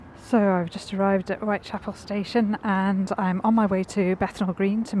So I've just arrived at Whitechapel Station and I'm on my way to Bethnal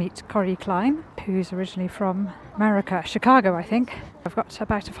Green to meet Corrie Klein, who's originally from America, Chicago I think. I've got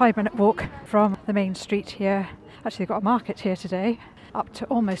about a 5-minute walk from the main street here. Actually, they've got a market here today, up to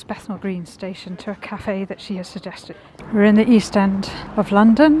almost Bethnal Green Station to a cafe that she has suggested. We're in the East End of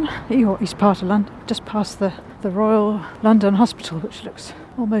London, or East part of London, just past the Royal London Hospital, which looks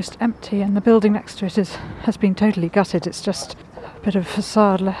almost empty, and the building next to it has been totally gutted. It's just a bit of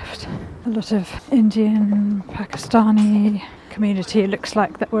facade left. A lot of Indian, Pakistani community, it looks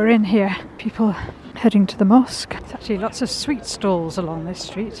like, that we're in here. People heading to the mosque. There's actually lots of sweet stalls along this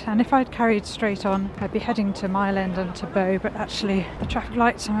street, and if I'd carried straight on I'd be heading to Mile End and to Bow, but actually the traffic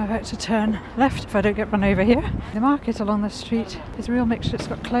lights, I'm about to turn left if I don't get run over here. The market along this street is a real mixture. It's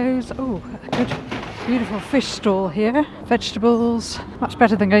got clothes, a good beautiful fish stall here, vegetables, much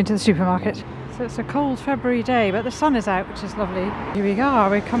better than going to the supermarket. So it's a cold February day, but the sun is out, which is lovely. Here we are,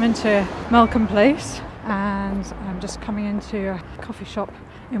 we're coming to Malcolm Place, and I'm just coming into a coffee shop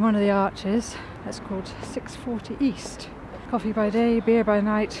in one of the arches. It's called 640 East. Coffee by day, beer by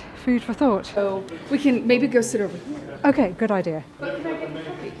night, food for thought. So we can maybe go sit over here. Okay, good idea. But can I get a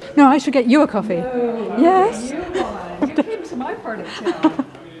coffee? No, I should get you a coffee. No, yes. You came to my part of town.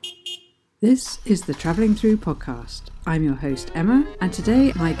 This is the Travelling Through podcast. I'm your host Emma, and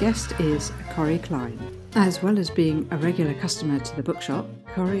today my guest is Corrie Klein. As well as being a regular customer to the bookshop,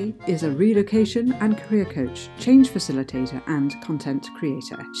 Corrie is a relocation and career coach, change facilitator and content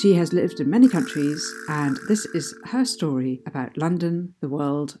creator. She has lived in many countries, and this is her story about London, the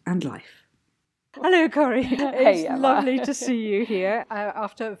world and life. Hello, Corrie. Hey, It's Emma. lovely to see you here.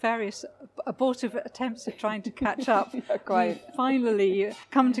 After various abortive attempts at trying to catch up, Yeah, quite. we've finally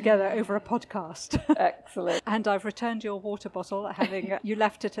come together over a podcast. Excellent. And I've returned your water bottle, having you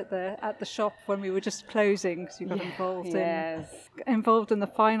left it at the shop when we were just closing, because you got involved in the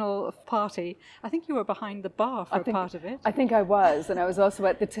final party. I think you were behind the bar for a part of it. I think I was, and I was also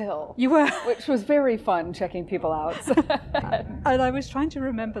at the till. You were. Which was very fun, checking people out. And I was trying to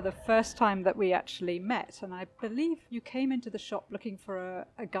remember the first time that we actually met, and I believe you came into the shop looking for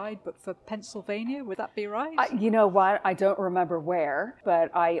a guidebook for Pennsylvania. Would that be right? You know what? I don't remember where, but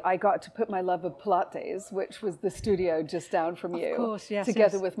I got to put my love of Pilates, which was the studio just down from you, Of course, yes,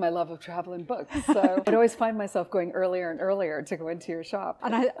 together yes. with my love of travel and books. So I'd always find myself going earlier and earlier to go into your shop.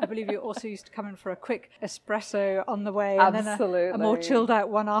 And I believe you also used to come in for a quick espresso on the way, Absolutely. and then a more chilled out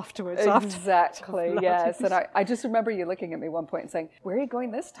one afterwards. Exactly, After yes. And I just remember you looking at me one point and saying, "Where are you going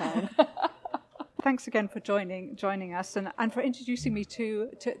this time?" Thanks again for joining us and for introducing me to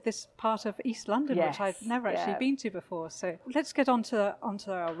this part of East London, Yes, which I've never actually yeah. been to before. So let's get onto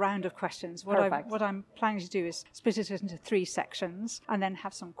our round of questions. Perfect. What I'm planning to do is split it into 3 sections and then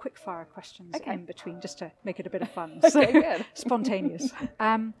have some quick fire questions in between, just to make it a bit of fun. Okay, good. Spontaneous.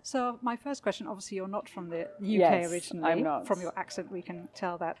 So my first question, obviously you're not from the UK Yes, originally. I'm not. From your accent we can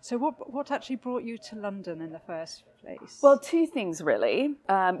tell that. So what actually brought you to London in the first place? Well, 2 things really.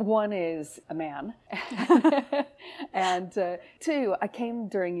 One is a man. And 2, I came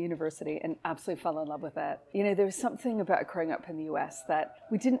during university and absolutely fell in love with it. You know, there's something about growing up in the US that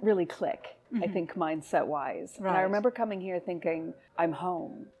we didn't really click, I think, mindset-wise. Right. And I remember coming here thinking, I'm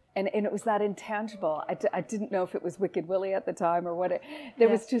home. And it was that intangible. I didn't know if it was Wicked Willie at the time or what. There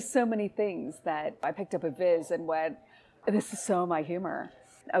was just so many things that I picked up a viz and went, this is so my humor.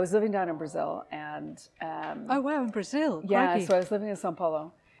 I was living down in Brazil and... oh wow, in Brazil. Yeah, Crikey. so I was living in Sao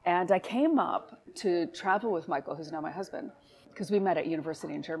Paulo. And I came up to travel with Michael, who's now my husband, because we met at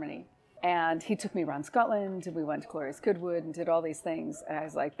university in Germany. And he took me around Scotland, and we went to Glorious Goodwood and did all these things. And I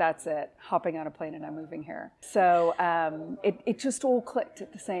was like, that's it, hopping on a plane and I'm moving here. So it just all clicked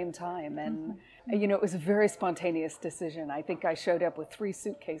at the same time. And, you know, it was a very spontaneous decision. I think I showed up with 3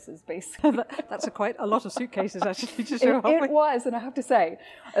 suitcases, basically. That's quite a lot of suitcases actually to show up It with. was, and I have to say,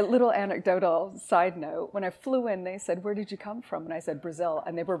 a little anecdotal side note, when I flew in, they said, where did you come from? And I said, Brazil,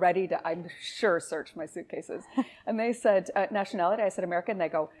 and they were ready to, I'm sure, search my suitcases. And they said, nationality? I said, American. They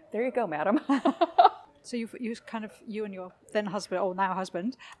go, there you go, madam. So you and your then husband, or now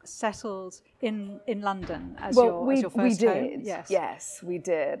husband, settled in London as your first we did. home? Yes, we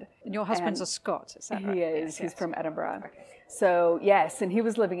did. And your husband's a Scot, is that right? He is. Yes, He's yes. from Edinburgh. Okay. So, yes, and he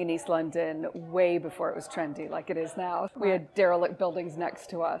was living in East London way before it was trendy like it is now. We had derelict buildings next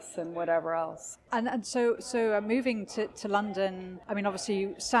to us and whatever else. And so moving to London, I mean,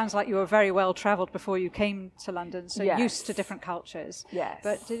 obviously, sounds like you were very well travelled before you came to London, so Yes. used to different cultures. Yes.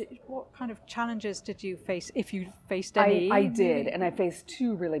 But what kind of challenges did you face, if you faced any? I did, and I faced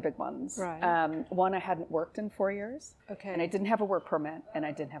 2 really big ones. Right. One, I hadn't worked in 4 years. Okay. And I didn't have a work permit, and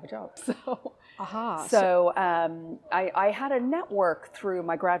I didn't have a job. So Aha. So I had a network through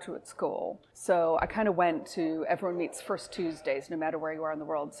my graduate school. So I kind of went to Everyone Meets First Tuesdays, no matter where you are in the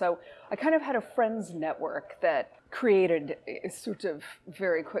world. So I kind of had a friends network that created sort of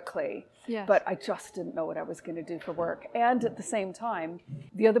very quickly. Yes. But I just didn't know what I was going to do for work. And at the same time,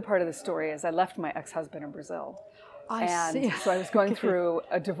 the other part of the story is I left my ex-husband in Brazil. I see. So I was going through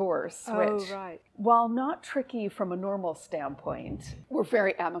a divorce, which, right. while not tricky from a normal standpoint, were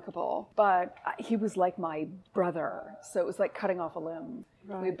very amicable. But he was like my brother, so it was like cutting off a limb.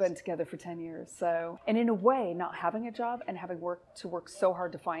 Right. We've been together for 10 years. So, and in a way, not having a job and having worked so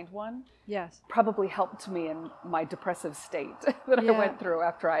hard to find one, Yes. probably helped me in my depressive state that I went through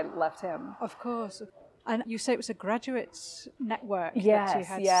after I left him. Of course. And you say it was a graduates network Yes, that you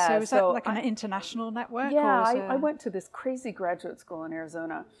had. yeah. So was that So like an international network? Yeah, or was I went to this crazy graduate school in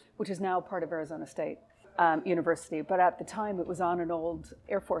Arizona, which is now part of Arizona State University. But at the time, it was on an old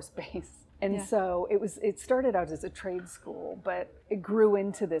Air Force base. And so it started out as a trade school, but it grew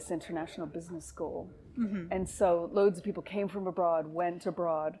into this international business school. Mm-hmm. And so loads of people came from abroad, went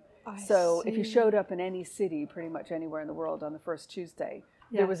abroad. So if you showed up in any city, pretty much anywhere in the world on the first Tuesday,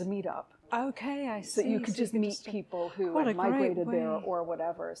 there was a meetup. Okay, I see. So you could just meet people who What had a great migrated there way. or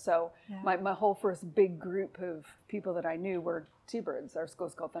whatever. So my whole first big group of people that I knew were T-Birds. Our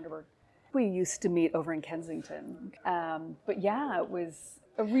school's called Thunderbird. We used to meet over in Kensington. But yeah, it was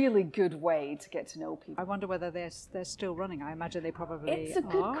a really good way to get to know people. I wonder whether they're still running. I imagine they probably It's a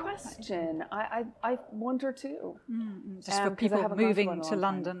good are. question. I wonder too. Just for 'cause I people haven't gone to moving one in a to long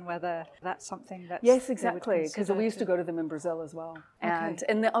time. London, whether that's something that Yes, exactly. Because we used to go to them in Brazil as well. And Okay.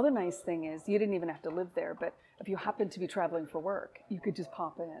 and the other nice thing is you didn't even have to live there, but if you happened to be traveling for work, you could just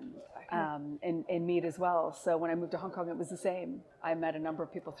pop in and meet as well. So when I moved to Hong Kong, it was the same. I met a number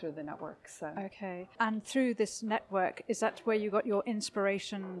of people through the network. So Okay. And through this network, is that where you got your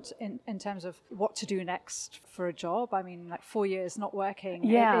inspiration in terms of what to do next for a job? I mean, like 4 years not working.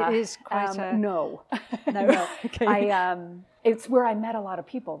 yeah, It is quite a... no, No. Okay. It's where I met a lot of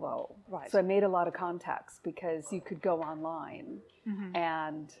people though. Right. So I made a lot of contacts because you could go online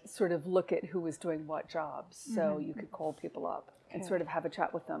and sort of look at who was doing what jobs. So you could call people up and sort of have a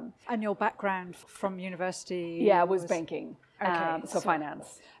chat with them. And your background from university? Yeah, it was banking. Okay, So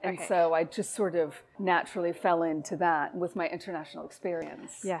finance. And okay. so I just sort of naturally fell into that with my international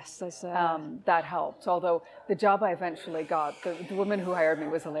experience. Yes, there's That helped. Although the job I eventually got, the woman who hired me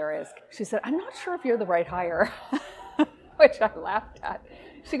was hilarious. She said, "I'm not sure if you're the right hire," which I laughed at.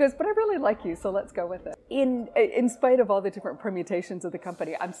 She goes, "But I really like you, so let's go with it." In spite of all the different permutations of the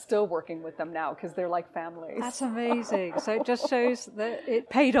company, I'm still working with them now because they're like families. That's amazing. So it just shows that it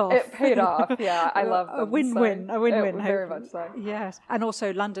paid off. It paid off. Yeah, I love them. A win-win. So, A win-win. Very hopefully. much so. Yes, and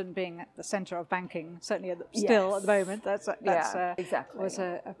also London being at the centre of banking, certainly still at the moment. That's exactly. was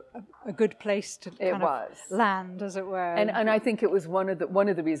a good place to kind of land, as it were. And I think it was one of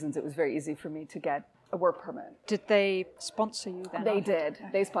the reasons it was very easy for me to get a work permit. Did they sponsor you then? They did.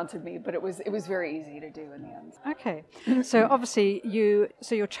 They sponsored me, but it was very easy to do in the end. Okay, so obviously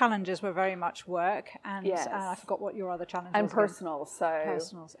your challenges were very much work, and Yes. I forgot what your other challenges And were. personal, so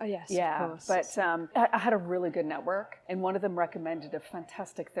Personals. Oh yes, yeah. of course. But I had a really good network, and one of them recommended a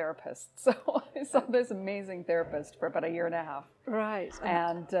fantastic therapist. So I saw this amazing therapist for about a year and a half, right.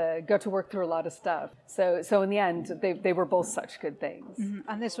 and got to work through a lot of stuff. So in the end, they were both such good things.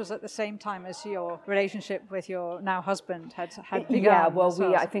 And this was at the same time as your relationship with your now husband had begun. Yeah, well, as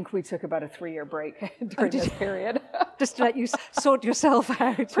well. I think we took about a 3-year break during this period. Just to let you sort yourself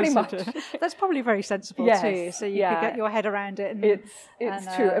out. Pretty much. That's probably very sensible Yes, too. So you could get your head around it. And,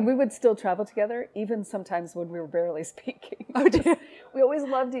 It's true. And we would still travel together, even sometimes when we were barely speaking. Oh dear. We always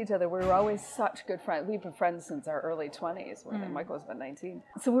loved each other. We were always such good friends. We've been friends since our early 20s. Michael was about 19.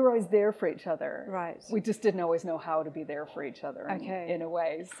 So we were always there for each other. Right. We just didn't always know how to be there for each other in a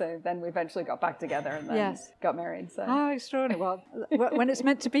way. So then we eventually got back together and then got married. So. How extraordinary. Well, when it's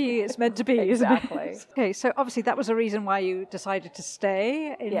meant to be, it's meant to be, Exactly. isn't it? Okay, so obviously that was a reason why you decided to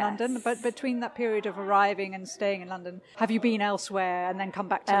stay in Yes. London. But between that period of arriving and staying in London, have you been elsewhere and then come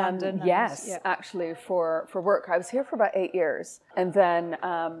back to London? Yes, actually, for work. I was here for about 8 years. And then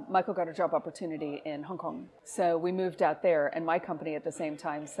Michael got a job opportunity in Hong Kong. So we moved out there. And my company at the same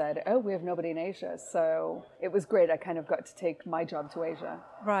time said, "Oh, we have nobody in Asia." So it was great. I kind of got to take my job to Asia.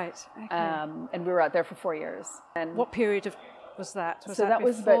 Right. Okay. And we were out there for 4 years. And What period was that? so that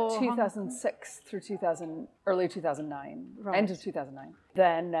was about before Hong- 2006 through early 2009, Right. end of 2009.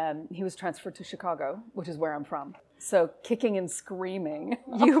 Then he was transferred to Chicago, which is where I'm from. So kicking and screaming.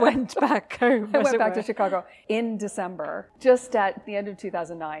 You went back home. I as went it back were. to Chicago in December, just at the end of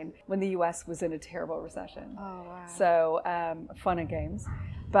 2009, when the U.S. was in a terrible recession. Oh, wow. So fun and games.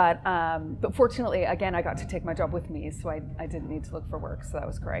 But fortunately, again, I got to take my job with me, so I didn't need to look for work, so that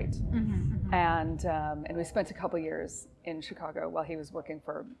was great. And we spent a couple years in Chicago while he was working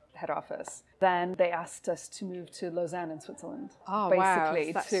for head office. Then they asked us to move to Lausanne in Switzerland. Oh,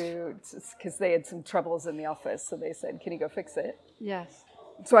 basically, wow. because they had some troubles in the office, so they said, "Can you go fix it?" Yes.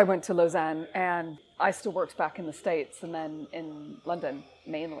 So I went to Lausanne, and I still worked back in the States and then in London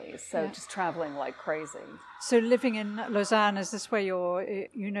mainly. So just traveling like crazy. So living in Lausanne, is this where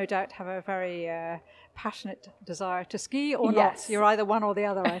you no doubt have a very passionate desire to ski or Yes. not? You're either one or the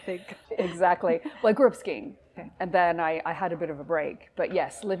other, I think. Exactly. Well, I grew up skiing, Okay. and then I had a bit of a break. But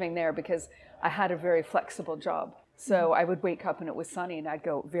yes, living there because I had a very flexible job. So I would wake up and it was sunny, and I'd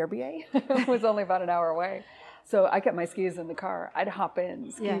go Verbier. It was only about an hour away. So I get my skis in the car. I'd hop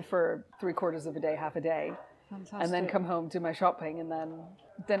in, ski for 3/4 of a day, half a day, Fantastic. and then come home, do my shopping, and then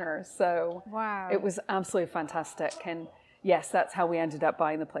dinner. So Wow. it was absolutely fantastic. And yes, that's how we ended up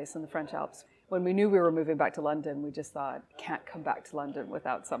buying the place in the French Alps. When we knew we were moving back to London, we just thought, can't come back to London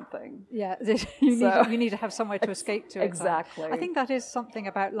without something. Yeah, you need to have somewhere to escape to. Exactly. I think that is something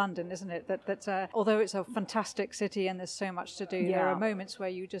about London, isn't it? That although it's a fantastic city and there's so much to do, there are moments where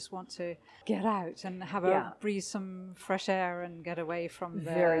you just want to get out and breathe some fresh air and get away from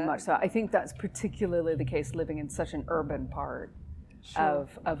the... Very much so. I think that's particularly the case living in such an urban part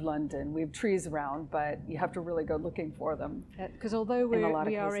of London. We have trees around, but you have to really go looking for them. Because although we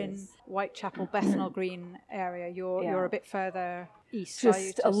are in Whitechapel, Bethnal Green area, you're a bit further east.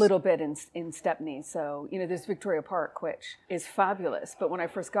 Just a little bit in Stepney. So, there's Victoria Park, which is fabulous. But when I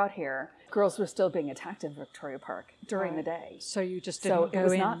first got here, girls were still being attacked in Victoria Park during the day. So you just didn't go in. So it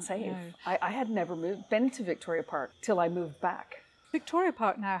was not safe. No. I had never been to Victoria Park till I moved back. Victoria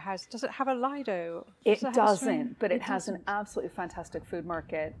Park now does it have a Lido? It doesn't, but it has an absolutely fantastic food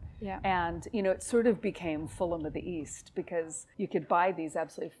market. Yeah. And, it sort of became Fulham of the East because you could buy these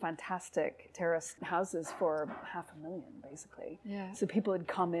absolutely fantastic terrace houses for $500,000, basically. Yeah. So people would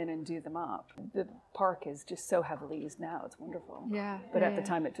come in and do them up. The park is just so heavily used now. It's wonderful. Yeah. But at the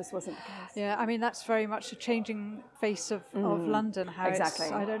time, it just wasn't the case. Yeah, I mean, that's very much a changing face of London. How exactly.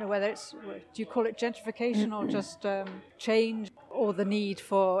 I don't know whether do you call it gentrification or just change, or the need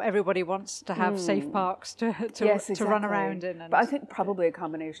for everybody wants to have safe parks to run around in. But I think probably a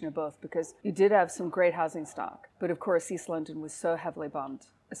combination of both, because you did have some great housing stock, but of course East London was so heavily bombed,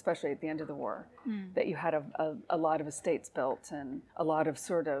 especially at the end of the war, that you had a lot of estates built and a lot of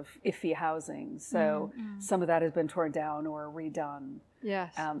sort of iffy housing. So some of that has been torn down or redone.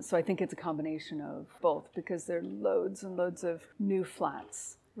 Yes. So I think it's a combination of both, because there are loads and loads of new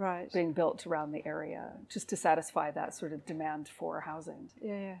flats being built around the area just to satisfy that sort of demand for housing.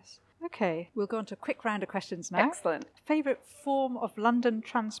 Yes. Okay, we'll go on to a quick round of questions now. Excellent. Favourite form of London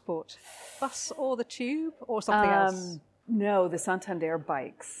transport? Bus or the tube or something else? No, the Santander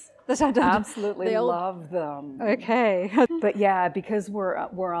bikes. The Santander. Absolutely love them. Okay. But yeah, because we're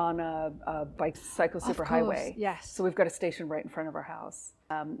on a cycle superhighway. Yes. So we've got a station right in front of our house.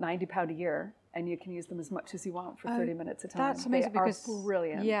 £90 a year, and you can use them as much as you want for 30 minutes a time. That's amazing, they because are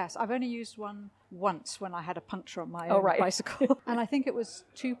brilliant. Yes, I've only used one once when I had a puncture on my bicycle, and I think it was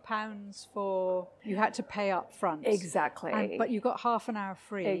 £2 for you had to pay up front. Exactly. But you got half an hour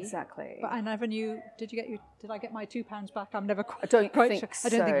free. Exactly. But I never knew. Did I get my £2 back? I'm never quite. I don't think sure. so. I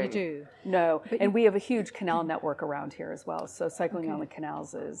don't think you do. No, and we have a huge canal network around here as well. So cycling on the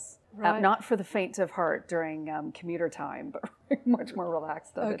canals is not for the faint of heart during commuter time, but much more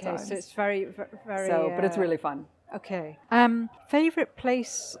relaxed other times. So it's very. But it's really fun. Okay. Favorite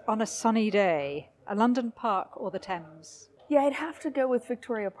place on a sunny day? A London park or the Thames? Yeah, I'd have to go with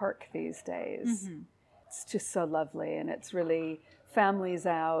Victoria Park these days. It's just so lovely, and it's really families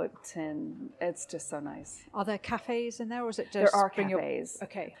out, and it's just so nice. Are there cafes in there, or is it just... There are cafes.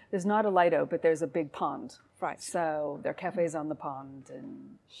 Okay. There's not a Lido, but there's a big pond. Right. So there are cafes on the pond,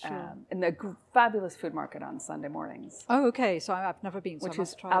 and the fabulous food market on Sunday mornings. Oh, okay. So I've never been, so which I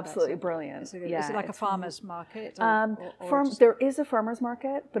must is try absolutely that. brilliant. Is it like a farmer's market? There is a farmer's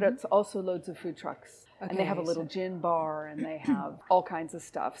market, but it's also loads of food trucks. And they have a little gin bar, and they have all kinds of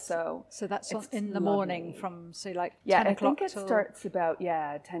stuff. So that's in the morning from, say, like 10 o'clock. I think it starts about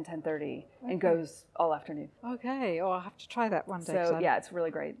 10:30 and goes all afternoon. Okay, I'll have to try that one day. So it's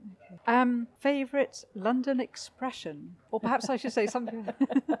really great. Okay. Favorite London expression, or perhaps I should say something.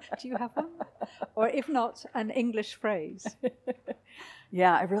 Do you have one? Or if not, an English phrase.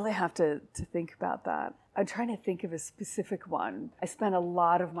 Yeah, I really have to think about that. I'm trying to think of a specific one. I spent a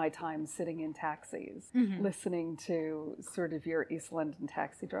lot of my time sitting in taxis, listening to sort of your East London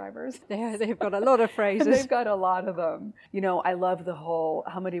taxi drivers. They've got a lot of phrases. They've got a lot of them. I love the whole,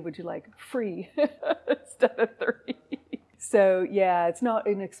 how many would you like? Free instead of 30. So yeah, it's not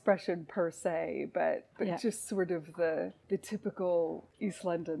an expression per se, but Yeah. just sort of the typical East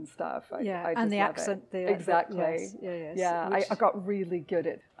London stuff. I just and the love accent. it. Exactly. Yes, yes. Yeah, Which- I got really good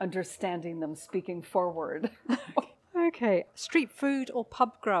at understanding them speaking forward. Okay, street food or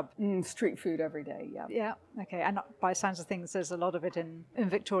pub grub? Street food every day. Yeah. Yeah. Okay, and by sounds of things, there's a lot of it in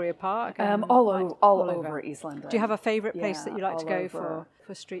Victoria Park. All over East London. Do you have a favourite place that you like to all go over.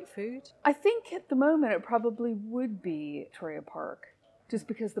 for street food? I think at the moment it probably would be Victoria Park, just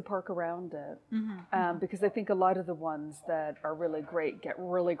because the park around it. Because I think a lot of the ones that are really great get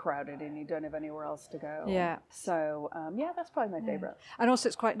really crowded and you don't have anywhere else to go. Yeah. So yeah, that's probably my favorite. And also,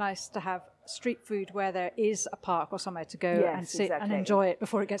 it's quite nice to have street food where there is a park or somewhere to go Yes, and sit and exactly. enjoy it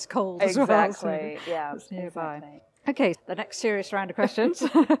before it gets cold as well. Exactly. Yeah. It's nearby. Exactly. Okay, the next serious round of questions.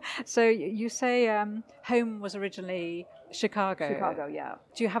 So you say home was originally Chicago. Chicago. Yeah.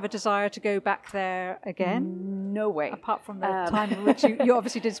 Do you have a desire to go back there again? No way. Apart from the time in which you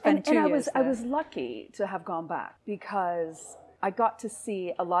obviously did spend 2 years I there. was lucky to have gone back because I got to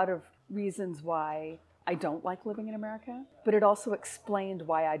see a lot of reasons why I don't like living in America, but it also explained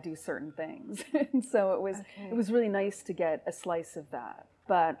why I do certain things. And so it was really nice to get a slice of that.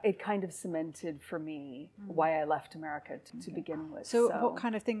 But it kind of cemented for me why I left America to begin with. So what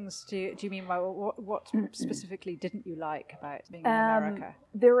kind of things do you mean by what specifically didn't you like about being in America?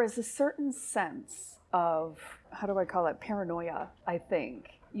 There is a certain sense of, how do I call it, paranoia, I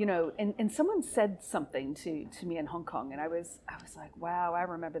think. You know, and someone said something to me in Hong Kong, and I was like, wow, I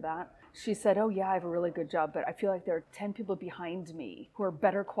remember that. She said, oh yeah, I have a really good job, but I feel like there are 10 people behind me who are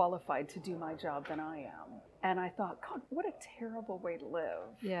better qualified to do my job than I am. And I thought, God, what a terrible way to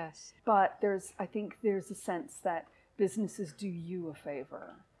live. Yes. But I think there's a sense that businesses do you a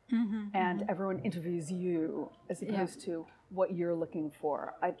favor. And everyone interviews you as opposed to what you're looking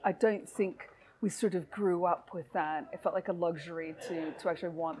for. I don't think we sort of grew up with that. It felt like a luxury to actually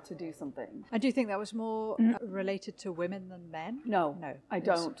want to do something. And do you think that was more related to women than men? No, I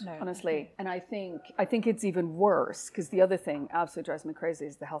don't, honestly. Okay. And I think it's even worse, because the other thing absolutely drives me crazy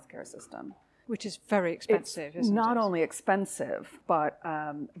is the healthcare system. Which is very expensive, isn't it? Not only expensive, but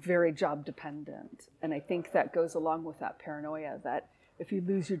very job dependent. And I think that goes along with that paranoia that if you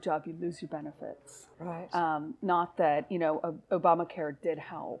lose your job, you lose your benefits. Right. Not that, Obamacare did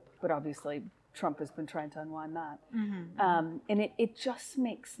help, but obviously Trump has been trying to unwind that. And it just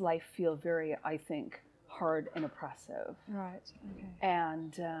makes life feel very, I think, hard and oppressive. Right. Okay.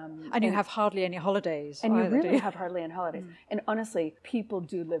 And you have hardly any holidays. And either, you really have hardly any holidays. And honestly, people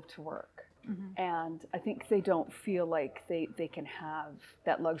do live to work. And I think they don't feel like they can have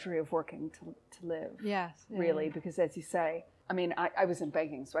that luxury of working to live. Yes. Really, because as you say, I mean, I was in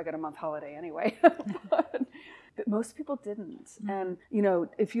banking, so I got a month holiday anyway. But most people didn't. And,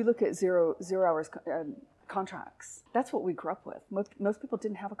 if you look at zero hours contracts, that's what we grew up with. Most people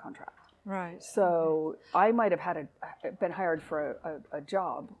didn't have a contract. Right. So I might have been hired for a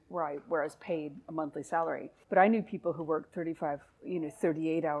job where I was paid a monthly salary, but I knew people who worked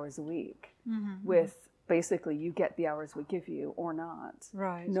 38 hours a week with basically you get the hours we give you or not.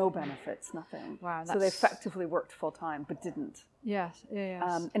 Right. No benefits, nothing. Wow. So they effectively worked full time, but didn't. Yes.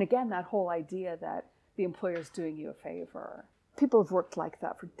 Yes. And again, that whole idea that the employer's doing you a favor. People have worked like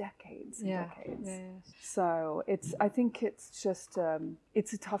that for decades and decades. Yes. So I think it's just,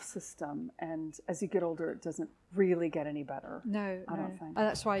 it's a tough system. And as you get older, it doesn't really get any better. No, I don't think. And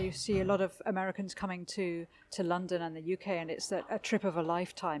that's why you see a lot of Americans coming to London and the UK, and it's a trip of a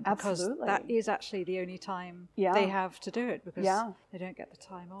lifetime. Because Absolutely. that is actually the only time they have to do it, because they don't get the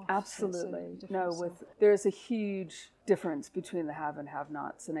time off. Absolutely. So there's a huge difference between the have and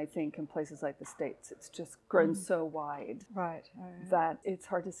have-nots. And I think in places like the States, it's just grown so wide that it's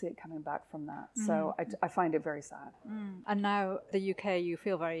hard to see it coming back from that. So I find it very sad. And now the UK, you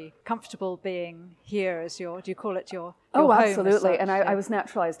feel very comfortable being here as do you call it your home? Oh, absolutely. Absolutely. And I was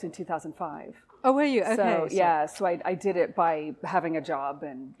naturalized in 2005. Oh, were you? Okay. So I did it by having a job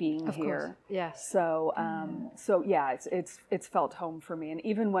and being of here. Course. Yes. So it's felt home for me. And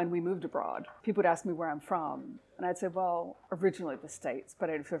even when we moved abroad, people would ask me where I'm from, and I'd say, well, originally the States, but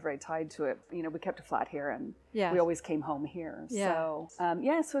I feel very tied to it. We kept a flat here, and we always came home here. Yeah. So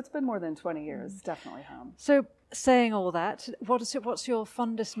so it's been more than 20 years, definitely home. So saying all that, what's your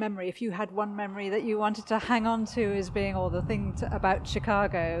fondest memory? If you had one memory that you wanted to hang on to as being, or the thing about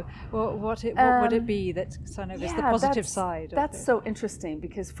Chicago, what would it be that kind of is the positive side? That's so interesting,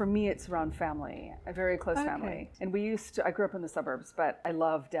 because for me it's around family, a very close family. And I grew up in the suburbs, but I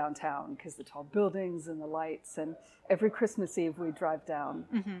love downtown because the tall buildings and the lights. And every Christmas Eve we drive down,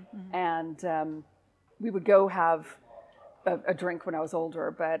 and we would go have a drink when I was older,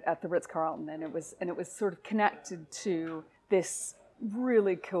 but at the Ritz-Carlton, and it was sort of connected to this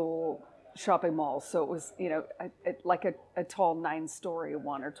really cool shopping mall. So it was, like a tall 9-story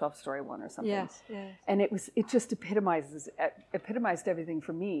one or 12-story one or something. Yes, yes. And it just epitomized everything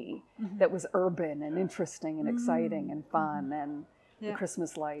for me that was urban and interesting and exciting and fun and the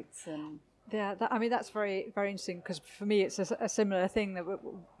Christmas lights and. Yeah, that's very, very interesting, because for me it's a similar thing that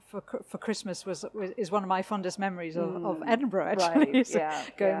for Christmas is one of my fondest memories of Edinburgh, actually. Right. So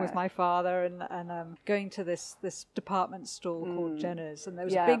going with my father and going to this department store called Jenner's, and there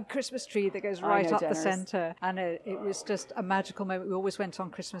was a big Christmas tree that goes right up Jenner's. the centre, and it was just a magical moment. We always went on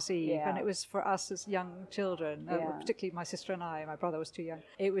Christmas Eve, and it was for us as young children, particularly my sister and I. My brother was too young.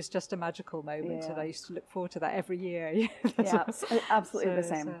 It was just a magical moment, and I used to look forward to that every year. Yeah, absolutely the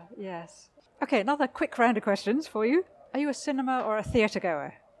same. Yes. Okay, another quick round of questions for you. Are you a cinema or a theatre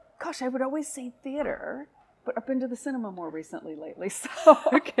goer? Gosh, I would always say theatre, but I've been to the cinema more recently lately, so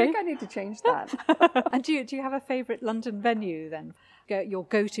I think I need to change that. And do you have a favourite London venue then? Your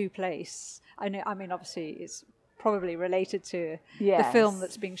go-to place? I mean, obviously it's probably related to the film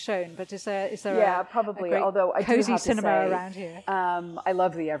that's being shown, but is there probably. a great although I cozy do have cinema to say, around here? I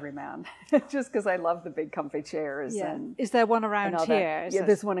love the Everyman, just because I love the big comfy chairs. Yeah. And is there one around and here? Yeah,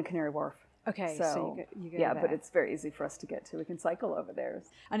 there's one in Canary Wharf. Okay, so you go yeah, there. but it's very easy for us to get to. We can cycle over there.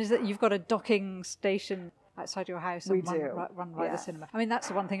 And is that you've got a docking station outside your house and run by the cinema? I mean, that's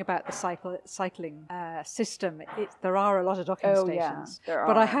the one thing about the cycling system. There are a lot of docking stations. Yeah, there are.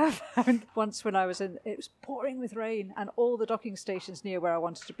 But I have found once when I was it was pouring with rain, and all the docking stations near where I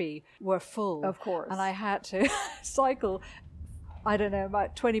wanted to be were full. Of course. And I had to cycle, I don't know,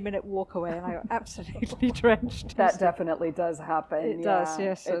 about 20-minute walk away, and I got absolutely drenched. That definitely does happen. It does,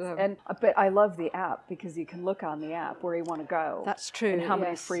 yes. But I love the app, because you can look on the app where you want to go. That's true. And how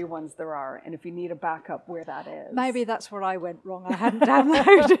many free ones there are, and if you need a backup, where that is. Maybe that's where I went wrong. I hadn't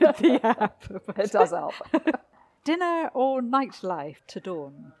downloaded the app. It does help. Dinner or nightlife to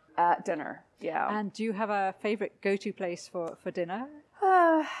Dawn? Dinner, yeah. And do you have a favourite go-to place for dinner?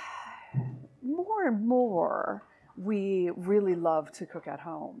 More and more, we really love to cook at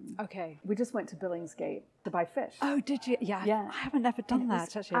home. Okay. We just went to Billingsgate to buy fish. Oh, did you? Yeah. I haven't ever done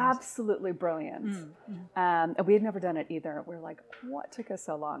that, actually. Absolutely brilliant. And we had never done it either. We were like, what took us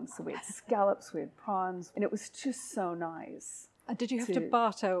so long? So we had scallops, we had prawns, and it was just so nice. And did you have to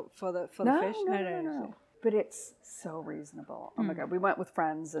barter for the fish? No. But it's so reasonable. Oh my God. We went with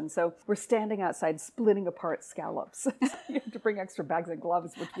friends, and so we're standing outside splitting apart scallops. You have to bring extra bags and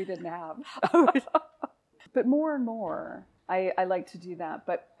gloves, which we didn't have. But more and more, I like to do that.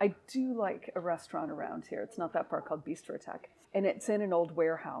 But I do like a restaurant around here. It's not that far, called Bistrotech. And it's in an old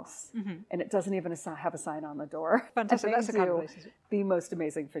warehouse. And it doesn't even have a sign on the door. Fantastic. That's the kind of place. The most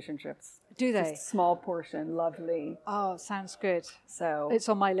amazing fish and chips. Do they? Just small portion, lovely. Oh, sounds good. So it's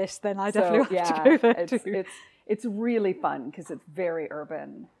on my list then. I definitely have to go there too. It's really fun, because it's very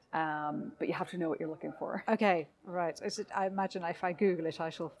urban. But you have to know what you're looking for. Okay, right. I imagine if I Google it, I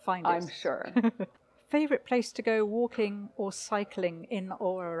shall find it. I'm sure. Favourite place to go walking or cycling in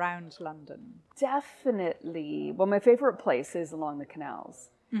or around London? Definitely. Well, my favourite place is along the canals,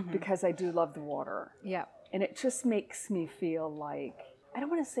 because I do love the water. Yeah. And it just makes me feel like, I don't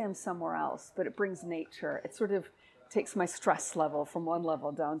want to say I'm somewhere else, but it brings nature. It sort of takes my stress level from one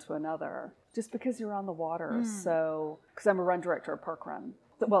level down to another, just because you're on the water. So, because I'm a run director at Park Run.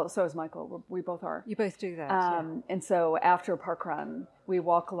 Well, so is Michael. We both are. You both do that. And so after a park run, we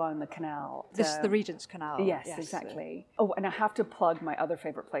walk along the canal. This is the Regent's Canal. Yes, exactly. Oh, and I have to plug my other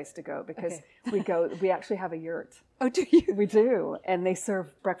favorite place to go, because we actually have a yurt. Oh, do you? We do. And they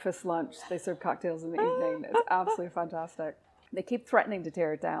serve breakfast, lunch. They serve cocktails in the evening. It's absolutely fantastic. They keep threatening to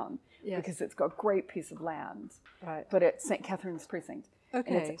tear it down because it's got a great piece of land. Right. But it's St. Catherine's Precinct.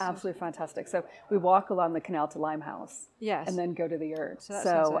 Okay. And it's absolutely fantastic. So we walk along the canal to Limehouse. Yes. And then go to the yurt.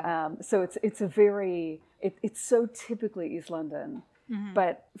 So it's so typically East London,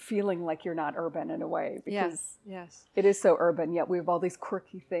 but feeling like you're not urban in a way, because it is so urban, yet we have all these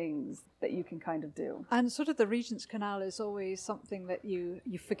quirky things that you can kind of do. And sort of the Regent's Canal is always something that you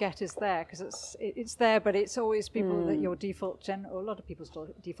forget is there, because it's there, but it's always people that your default, or a lot of people's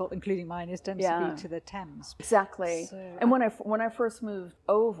default, including mine, tends to be to the Thames. Exactly. And when I first moved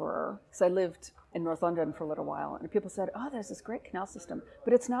over, so I lived in North London for a little while, and people said, "Oh, there's this great canal system,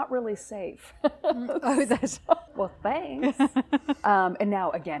 but it's not really safe." Oh, that's well, thanks. And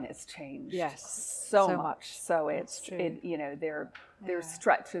now again, it's changed. Yes, so much. So it's true. There's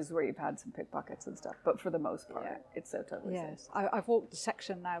stretches where you've had some pickpockets and stuff, but for the most part, it's so totally safe. Yes, I've walked the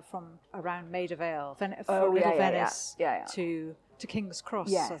section now from around Maida Vale, Venice, to King's Cross.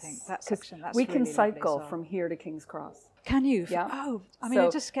 Yes. I think that section. That's we can really cycle lovely, from here to King's Cross. can you? Yeah. Oh, I mean, So-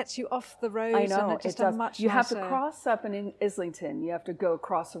 it just gets you off the road. I know, and it's just it does. a much You have to nicer- cross up in Islington. You have to go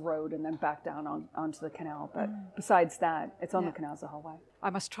across the road and then back down onto the canal. But besides that, it's on the canals the whole way. I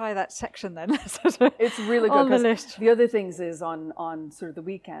must try that section then. It's really good. On the 'cause list. The other things is on sort of the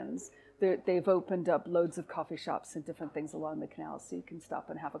weekends, they've opened up loads of coffee shops and different things along the canal, so you can stop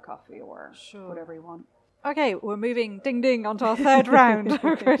and have a coffee or whatever you want. Okay, we're moving ding ding onto our third round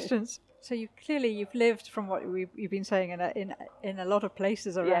of questions. So you've lived, from what you've been saying, in a lot of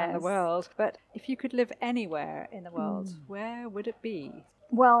places around the Yes. world. But if you could live anywhere in the world, where would it be?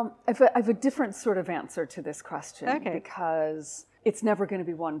 Well, I have a different sort of answer to this question because it's never going to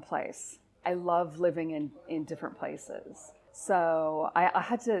be one place. I love living in different places. So I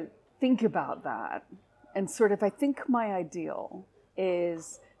had to think about that. And sort of, I think my ideal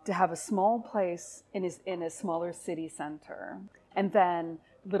is to have a small place in a smaller city center, and then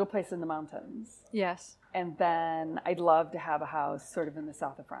a little place in the mountains. Yes. And then I'd love to have a house sort of in the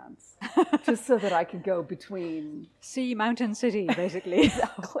south of France, just so that I could go between Sea, mountain, city, basically.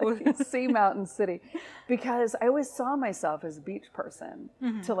 sea, mountain, city. Because I always saw myself as a beach person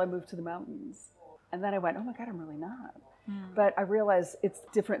till I moved to the mountains. And then I went, oh my God, I'm really not. But I realized it's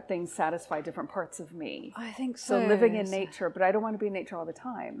different things satisfy different parts of me. I think so. So living in nature, but I don't want to be in nature all the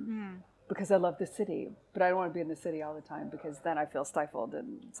time because I love the city. But I don't want to be in the city all the time because then I feel stifled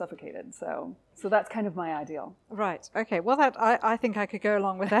and suffocated. So that's kind of my ideal. Right. Okay. Well, I think I could go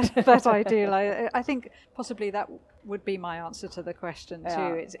along with that. That ideal. I think possibly that would be my answer to the question too.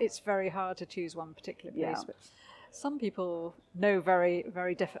 Yeah. It's very hard to choose one particular place, Yeah. but some people know very,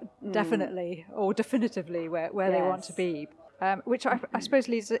 very definitely or definitively where they want to be. Which I suppose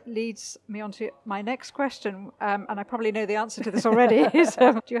leads me on to my next question, and I probably know the answer to this already. Is,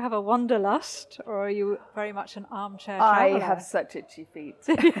 do you have a wanderlust, or are you very much an armchair traveller? I have such itchy feet.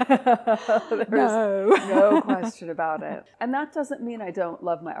 No. No question about it. And that doesn't mean I don't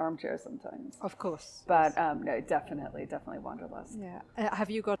love my armchair sometimes. Of course. But no, definitely wanderlust. Yeah. Have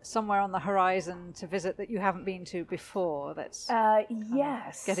you got somewhere on the horizon to visit that you haven't been to before? That's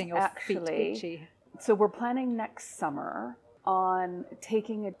Yes, getting your feet actually. itchy. So we're planning next summer on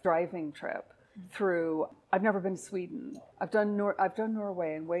taking a driving trip through. I've never been to Sweden. I've done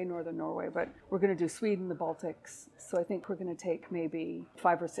Norway and way northern Norway, but we're going to do Sweden, the Baltics. So I think we're going to take maybe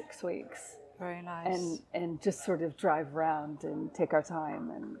 5 or 6 weeks. Very nice. And just sort of drive around and take our time,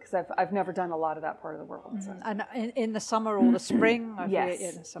 and because I've never done a lot of that part of the world. So. And in the summer or the spring? Yes,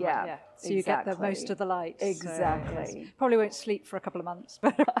 In the summer, yeah, So you get the exactly. most of the light. So, Exactly. yes. Probably won't sleep for a couple of months.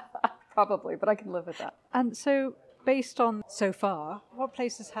 But Probably, but I can live with that. and so, based on so far, what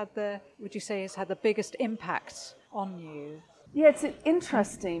place has would you say has had the biggest impact on you? Yeah, it's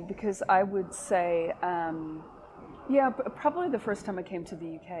interesting because I would say, probably the first time I came to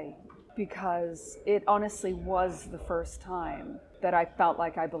the UK, because it honestly was the first time that I felt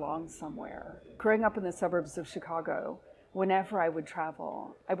like I belonged somewhere. Growing up in the suburbs of Chicago, whenever I would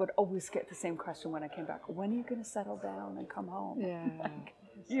travel, I would always get the same question when I came back: when are you going to settle down and come home? Yeah.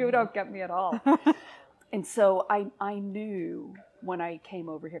 You don't get me at all. And so I knew when I came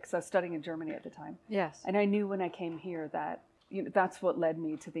over here, because I was studying in Germany at the time. Yes. And I knew when I came here that that's what led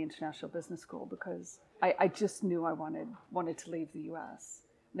me to the International Business School, because I just knew I wanted to leave the U.S.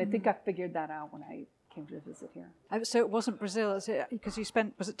 And I think I figured that out when I came to visit here. So it wasn't Brazil, is it? Because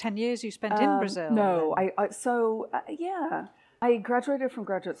was it 10 years you spent in Brazil? No, I graduated from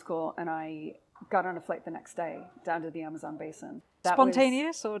graduate school and I got on a flight the next day down to the Amazon basin. That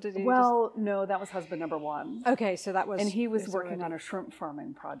Spontaneous, or did you no, that was husband number one. Okay, so that was... And he was working on a shrimp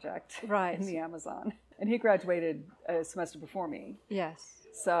farming project Right. in the Amazon. And he graduated a semester before me. Yes.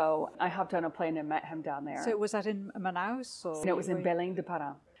 So I hopped on a plane and met him down there. So was that in Manaus? Or And it was in Belém do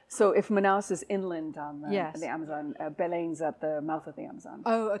Pará. So if Manaus is inland on Yes. the Amazon, Belém's at the mouth of the Amazon.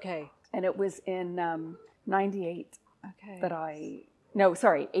 Oh, okay. And it was in 98 Okay. that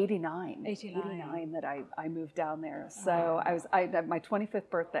 89. 89 that I moved down there. So I had my 25th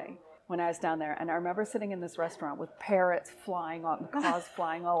birthday when I was down there, and I remember sitting in this restaurant with parrots flying on, macaws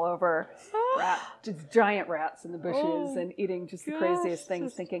flying all over, just giant rats in the bushes, and eating just the craziest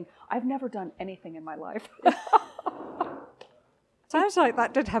things, thinking, I've never done anything in my life. Sounds like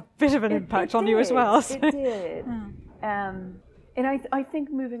that did have a bit of an impact on you as well. So. It did. And I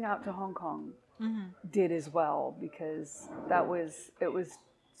think moving out to Hong Kong did as well, because it was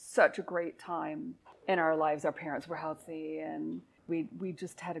such a great time in our lives. Our parents were healthy, and we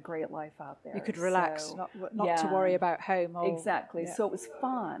just had a great life out there. You could relax, So, not to worry about home. Or, exactly. Yeah. So it was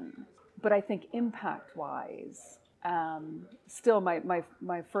fun. But I think impact-wise, still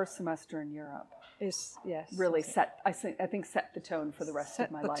my first semester in Europe Yes. really set the tone for the rest of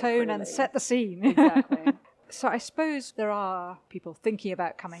my life. Set the tone and really. set the scene. Exactly. So I suppose there are people thinking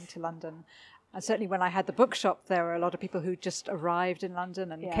about coming to London. And certainly when I had the bookshop, there were a lot of people who just arrived in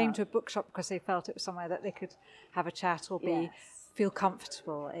London and came to a bookshop because they felt it was somewhere that they could have a chat or feel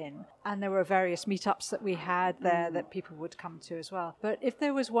comfortable in. And there were various meetups that we had there that people would come to as well. But if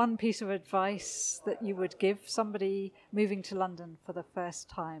there was one piece of advice that you would give somebody moving to London for the first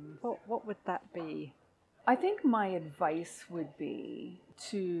time, what would that be? I think my advice would be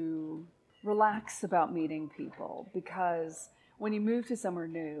to relax about meeting people, because when you move to somewhere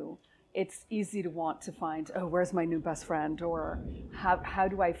new, it's easy to want to find, oh, where's my new best friend? Or how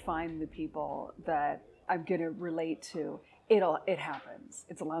do I find the people that I'm going to relate to? It happens.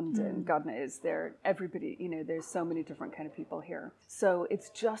 It's London. God knows everybody, there's so many different kind of people here. So it's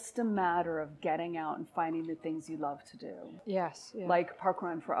just a matter of getting out and finding the things you love to do. Yes. Yeah. Like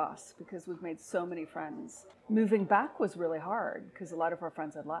parkrun for us, because we've made so many friends. Moving back was really hard because a lot of our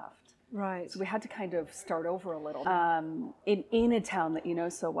friends had left. Right. So we had to kind of start over a little in a town that you know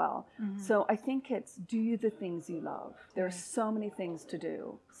so well. So I think it's do the things you love. There are so many things to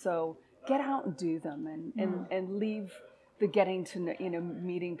do. So get out and do them and leave the getting to know,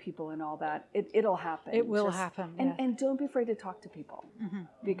 meeting people and all that. It'll happen. It will happen. And don't be afraid to talk to people,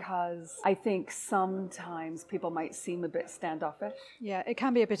 because I think sometimes people might seem a bit standoffish. Yeah, it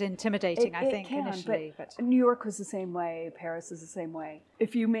can be a bit intimidating, I think, initially. But New York was the same way. Paris is the same way.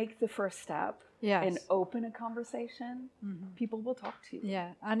 If you make the first step and open a conversation, people will talk to you.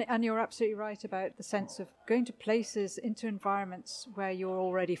 Yeah, and you're absolutely right about the sense of going to places, into environments where you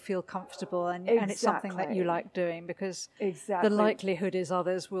already feel comfortable and it's something that you like doing, because the likelihood is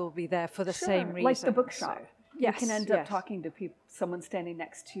others will be there for the same reason. Like the bookshop. So, you can end up talking to someone standing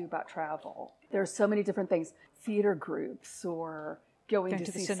next to you about travel. There are so many different things. Theater groups or going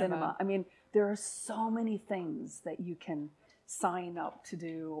to see cinema. I mean, there are so many things that you can sign up to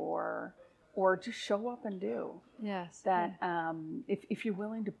do or just show up and do. Yes. That if you're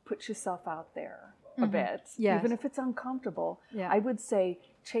willing to put yourself out there a bit, even if it's uncomfortable, I would say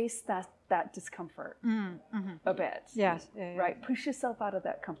chase that discomfort a bit. Yes. Right. Push yourself out of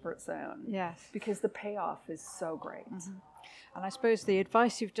that comfort zone. Yes. Because the payoff is so great. And I suppose the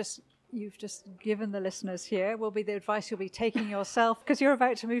advice you've just given the listeners here will be the advice you'll be taking yourself, because you're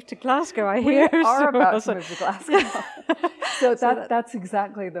about to move to Glasgow, I hear. We are about to move to Glasgow. So that's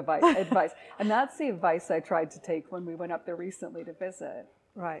exactly the advice. And that's the advice I tried to take when we went up there recently to visit.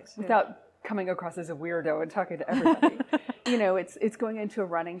 Right. Without coming across as a weirdo and talking to everybody. It's going into a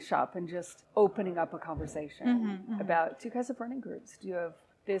running shop and just opening up a conversation about, do you guys have running groups? Do you have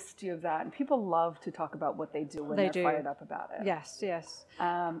this, do you have that? And people love to talk about what they do when they're fired up about it. Yes.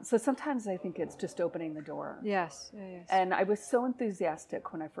 So sometimes I think it's just opening the door. Yes. And I was so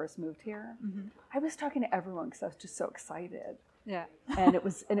enthusiastic when I first moved here. I was talking to everyone because I was just so excited. Yeah. and it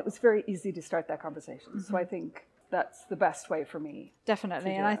was very easy to start that conversation. So I think that's the best way for me.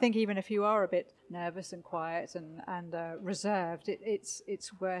 Definitely. And I think even if you are a bit nervous and quiet and reserved,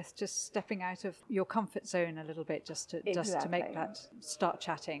 it's worth just stepping out of your comfort zone a little bit just to make that start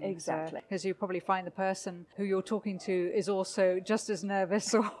chatting. Exactly. Because you probably find the person who you're talking to is also just as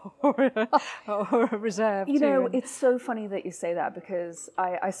nervous or reserved. It's so funny that you say that, because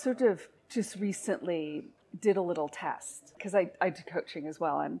I sort of just recently did a little test, because I do coaching as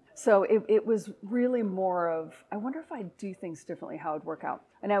well. And so it was really more of, I wonder if I do things differently, how it'd work out.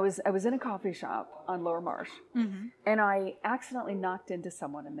 And I was in a coffee shop on Lower Marsh, and I accidentally knocked into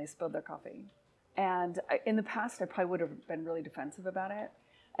someone and they spilled their coffee. And in the past, I probably would have been really defensive about it.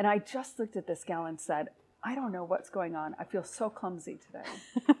 And I just looked at this gal and said, I don't know what's going on. I feel so clumsy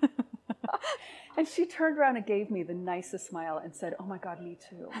today. And she turned around and gave me the nicest smile and said, oh my God, me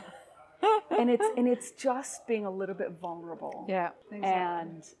too. and it's just being a little bit vulnerable. Yeah,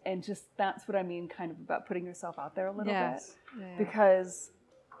 exactly. And just that's what I mean kind of about putting yourself out there a little bit. Yeah. Because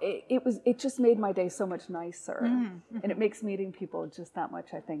it just made my day so much nicer. And it makes meeting people just that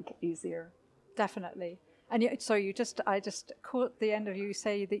much, I think, easier. Definitely. And I just caught the end of you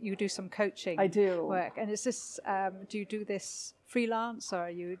say that you do some coaching. I do. Work. And is this, do you do this freelance, or are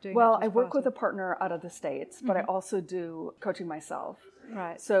you doing Well, I work with a partner out of the States, but I also do coaching myself.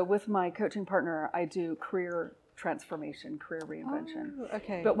 Right. So with my coaching partner, I do career transformation, career reinvention. Oh,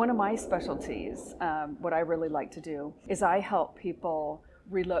 okay. But one of my specialties, what I really like to do, is I help people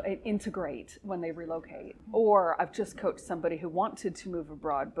integrate when they relocate. Or I've just coached somebody who wanted to move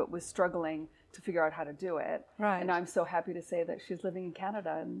abroad but was struggling to figure out how to do it. Right. And I'm so happy to say that she's living in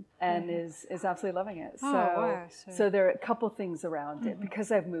Canada and is absolutely loving it. Oh, wow. So there are a couple things around it,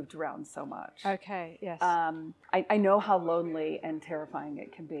 because I've moved around so much. Okay, yes. I know how lonely and terrifying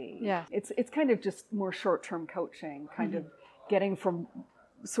it can be. Yeah. It's kind of just more short-term coaching, kind of getting from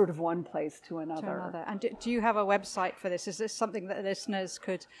sort of one place to another. And do you have a website for this? Is this something that listeners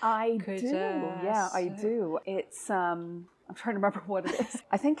could? I do. It's I'm trying to remember what it is.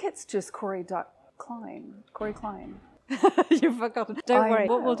 I think it's just Corrie Klein. You've forgotten. Don't worry.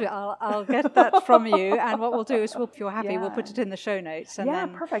 What we'll do, I'll get that from you, and what we'll do is, if you're happy, we'll put it in the show notes. And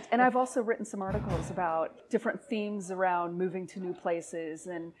then, perfect. And I've also written some articles about different themes around moving to new places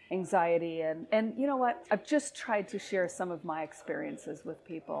and anxiety. And you know what? I've just tried to share some of my experiences with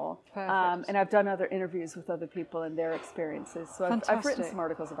people. Perfect. And I've done other interviews with other people and their experiences. So I've written some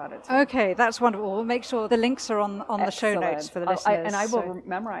articles about it too. Okay, that's wonderful. We'll make sure the links are on the show notes for the listeners. And I will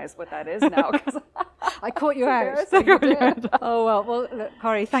memorize what that is now. I caught you out. Oh, well, look,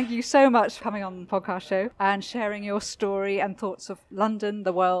 Corrie, thank you so much for coming on the podcast show and sharing your story and thoughts of London,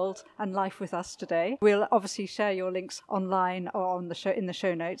 the world, and life with us today. We'll obviously share your links online or on the show in the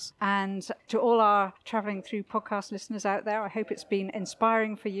show notes. And to all our Travelling Through podcast listeners out there, I hope it's been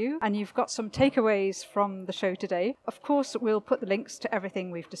inspiring for you and you've got some takeaways from the show today. Of course, we'll put the links to everything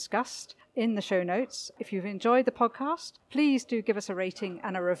we've discussed in the show notes. If you've enjoyed the podcast, please do give us a rating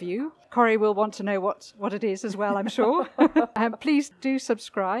and a review. Corrie will want to know what it is as well, I'm sure. Please do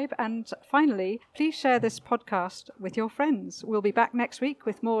subscribe. And finally, please share this podcast with your friends. We'll be back next week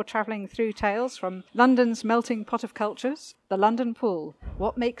with more Travelling Through tales from London's melting pot of cultures, the London Pool.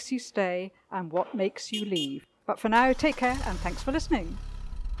 What makes you stay and what makes you leave? But for now, take care and thanks for listening.